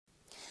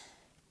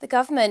The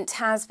government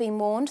has been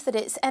warned that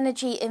its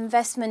energy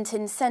investment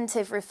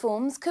incentive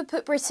reforms could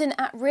put Britain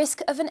at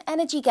risk of an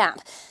energy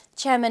gap.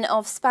 Chairman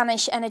of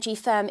Spanish energy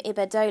firm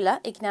Iberdrola,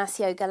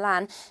 Ignacio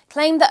Galán,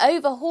 claimed that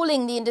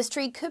overhauling the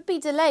industry could be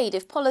delayed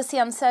if policy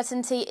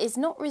uncertainty is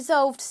not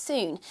resolved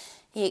soon.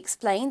 He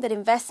explained that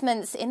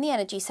investments in the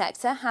energy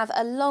sector have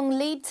a long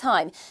lead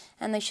time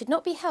and they should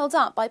not be held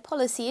up by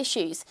policy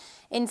issues.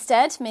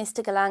 Instead,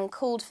 Mr. Galán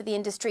called for the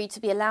industry to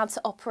be allowed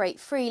to operate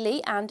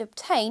freely and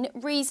obtain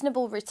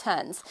reasonable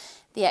returns.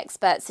 The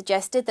expert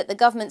suggested that the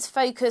government's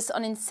focus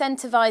on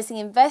incentivising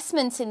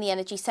investment in the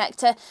energy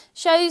sector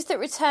shows that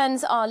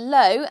returns are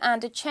low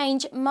and a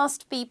change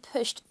must be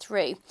pushed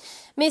through.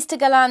 Mr.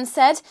 Galán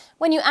said,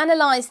 "When you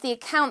analyse the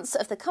accounts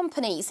of the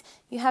companies,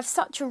 you have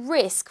such a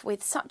risk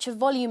with such a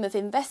volume of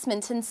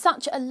investment and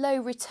such a low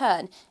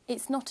return.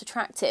 It's not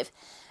attractive.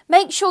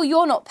 Make sure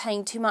you're not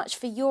paying too much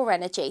for your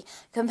energy.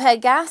 Compare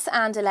gas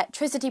and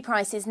electricity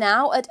prices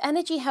now at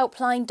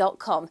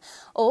energyhelpline.com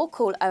or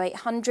call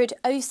 0800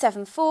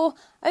 074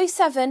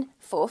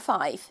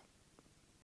 0745.